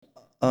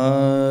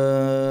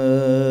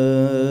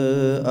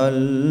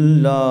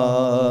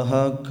اللہ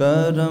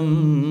کرم،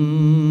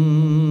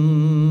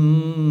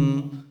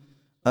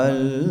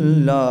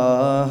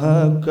 اللہ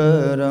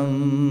کرم،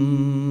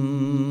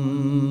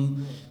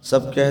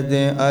 سب کہہ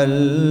دیں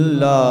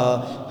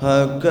اللہ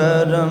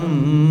کرم،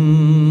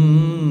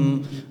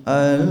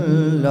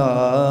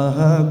 اللہ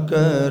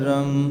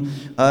کرم،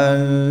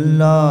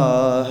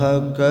 اللہ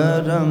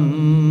کرم،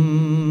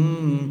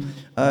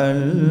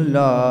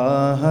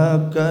 اللہ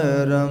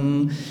کرم،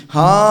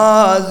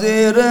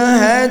 حاضر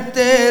ہے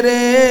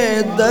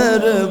تیرے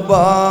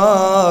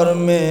دربار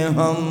میں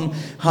ہم،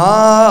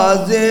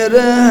 حاضر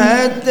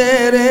ہے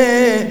تیرے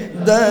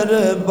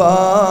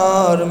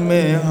دربار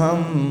میں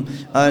ہم،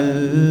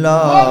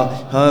 اللہ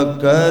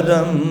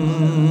کرم،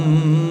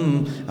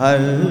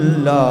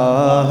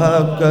 اللہ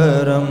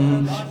کرم،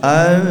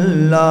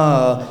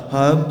 اللہ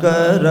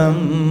کرم،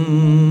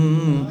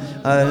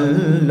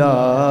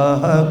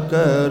 اللہ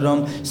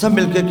کرم، سب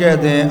مل کے کہہ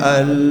دیں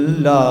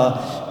اللہ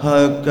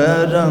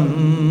کرم،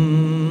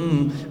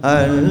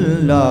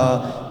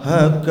 اللہ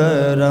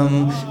کرم،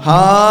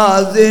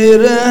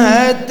 حاضر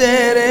ہے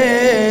تیرے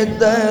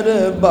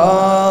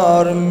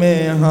دربار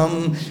میں ہم،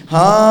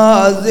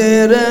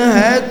 حاضر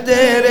ہے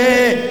تیرے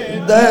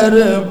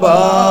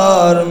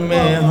دربار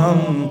میں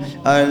ہم،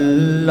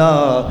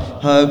 اللہ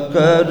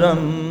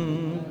کرم،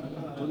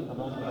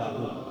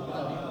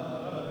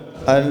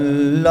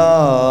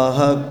 اللہ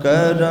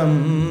کرم،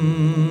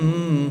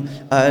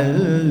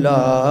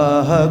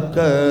 اللہ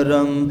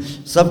کرم،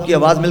 سب کی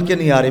آواز مل کے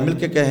نہیں آ رہی، مل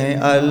کے کہیں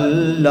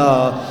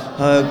اللہ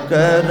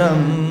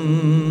کرم،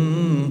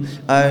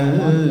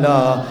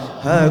 اللہ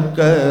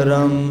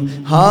کرم،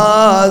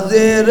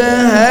 حاضر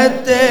ہے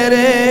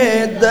تیرے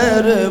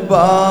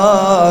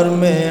دربار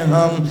میں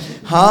ہم،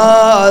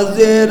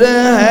 حاضر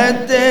ہے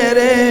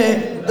تیرے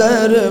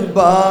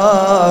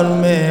دربار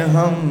میں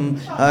ہم،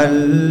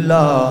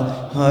 اللہ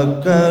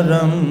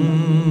کرم،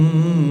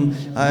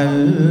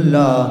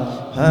 اللہ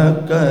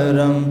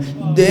کرم،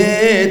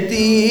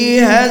 دیتی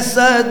ہے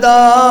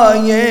صدا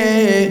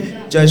یہ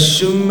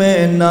چشم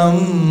نم،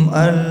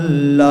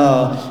 اللہ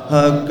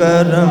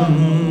کرم،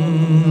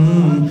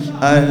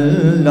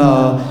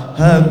 اللہ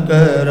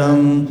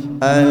کرم،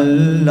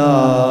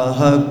 اللہ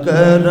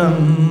کرم،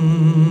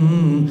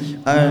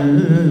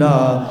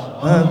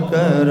 اللہ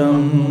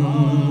کرم۔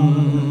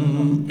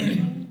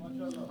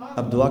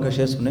 اب دعا کا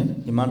شعر سنیں،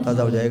 ایمان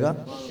تازہ ہو جائے گا۔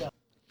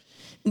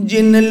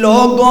 جن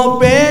لوگوں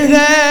پہ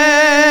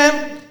ہے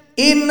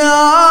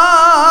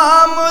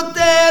انعام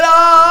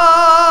تیرا،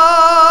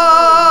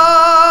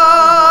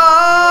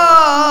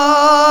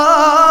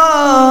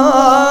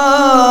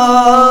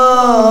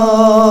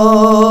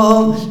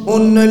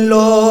 ان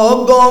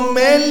لوگوں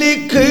میں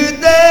لکھ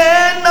دے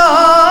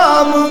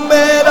نام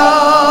میرا،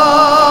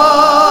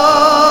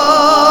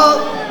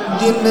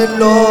 جن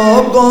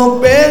لوگوں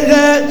پہ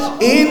ہے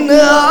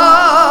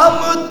انعام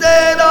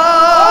تیرا،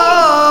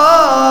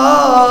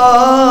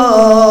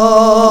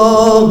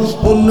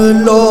 ان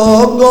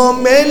لوگوں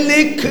میں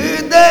لکھ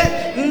دے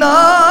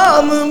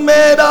نام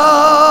میرا،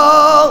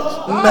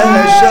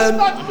 محشر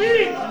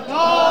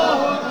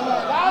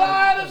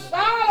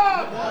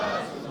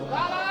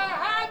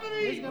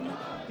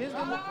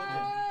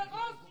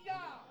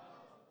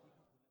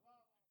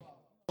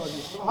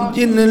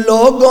جن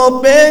لوگوں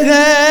پہ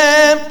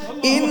ہے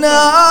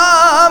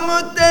انعام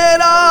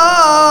تیرا،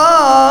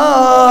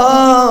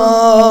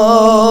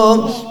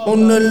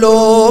 ان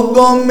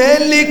لوگوں میں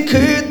لکھ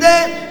دے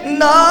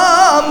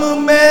نام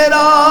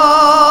میرا،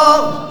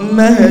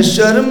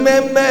 محشر میں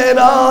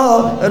میرا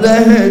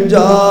رہ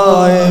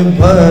جائے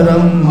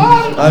بھرم،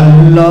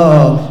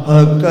 اللہ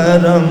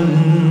کرم،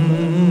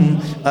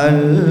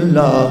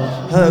 اللہ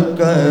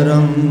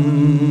کرم،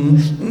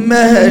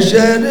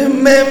 محشر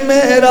میں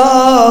میرا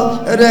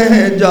رہ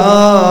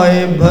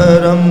جائے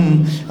بھرم،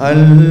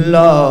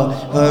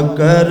 اللہ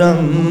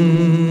کرم،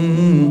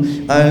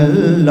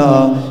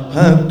 اللہ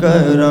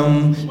کرم،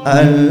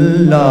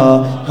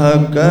 اللہ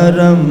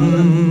کرم،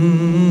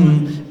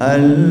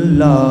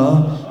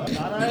 اللہ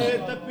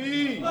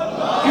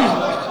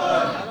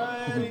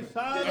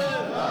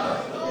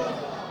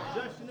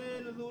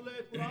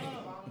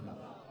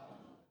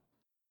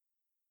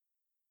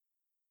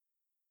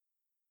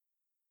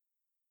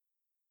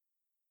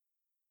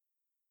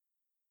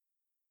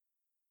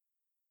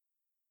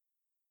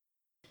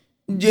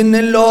جن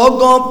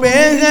لوگوں پہ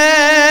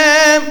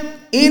ہے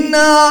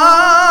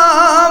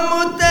انعام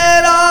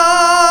تیرا،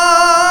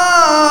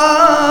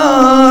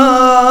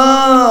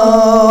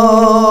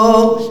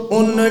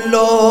 ان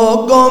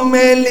لوگوں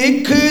میں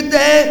لکھ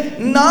دے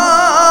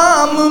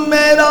نام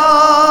میرا،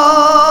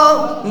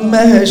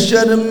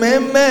 محشر میں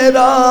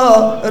میرا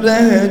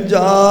رہ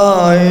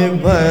جائے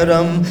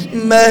بھرم،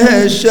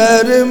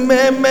 محشر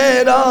میں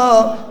میرا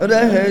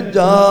رہ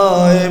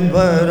جائے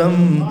بھرم،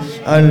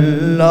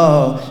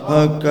 اللہ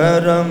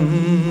کرم،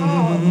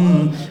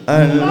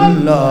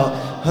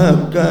 اللہ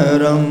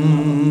کرم،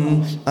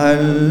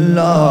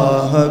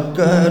 اللہ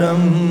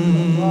کرم،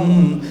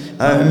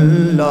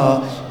 اللہ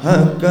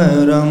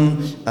کرم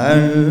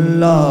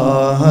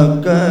اللہ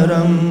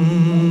کرم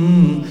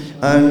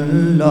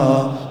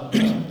اللہ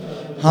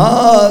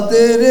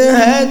حاضر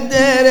ہے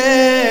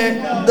تیرے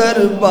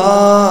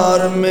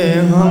دربار میں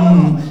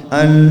ہم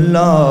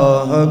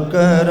اللہ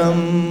کرم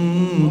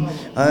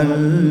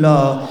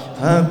اللہ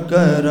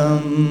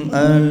کرم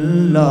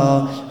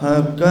اللہ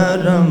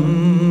کرم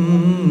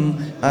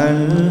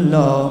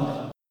اللہ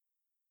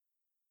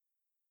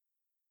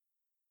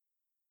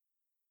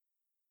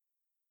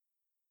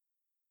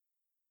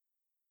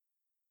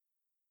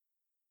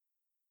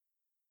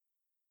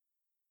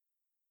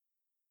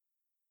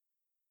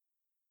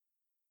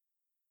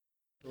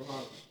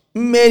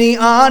میری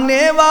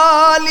آنے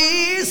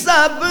والی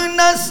سب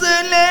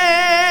نسلیں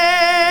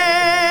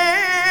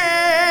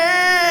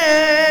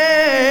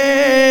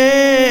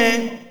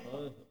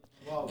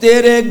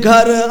تیرے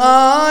گھر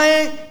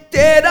آئیں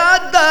تیرا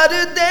در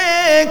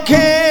دیکھیں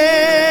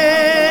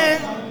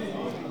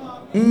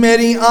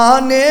میری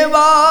آنے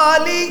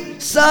والی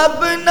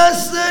سب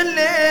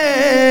نسلیں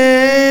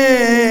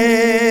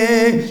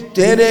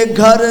تیرے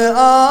گھر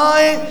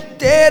آئیں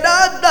تیرا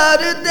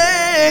در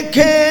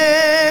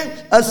دیکھیں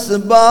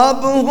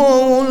اسباب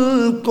ہوں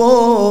ان کو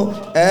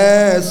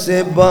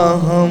ایسے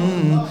بہم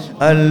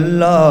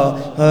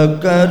اللہ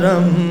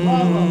کرم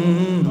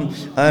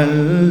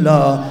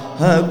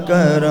اللہ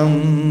کرم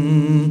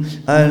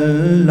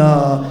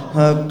اللہ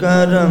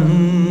کرم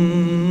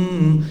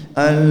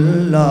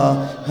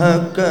اللہ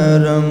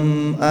کرم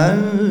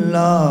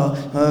اللہ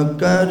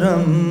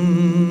کرم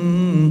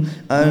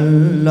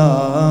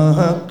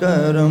اللہ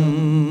کرم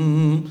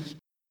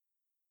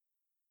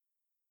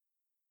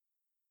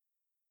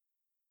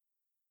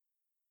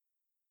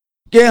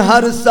کہ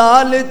ہر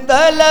سال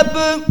طلب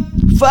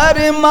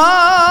فرما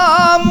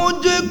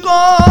مجھ کو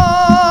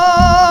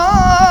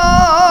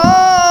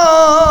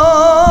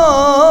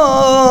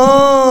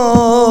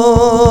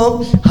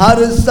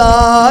ہر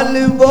سال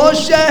وہ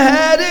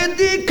شہر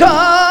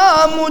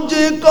دکھا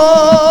مجھ کو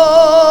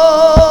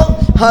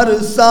ہر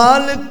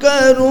سال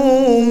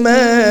کروں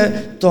میں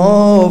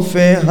طوف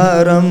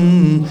حرم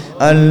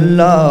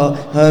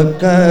اللہ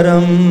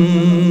کرم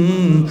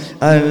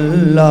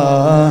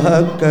اللہ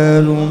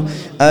کرم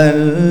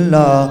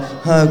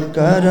اللہ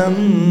کرم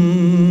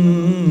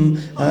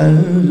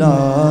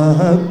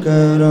اللہ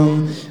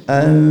کرم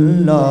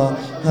اللہ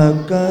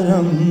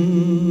کرم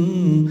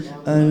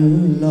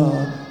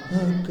اللہ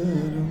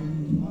کرم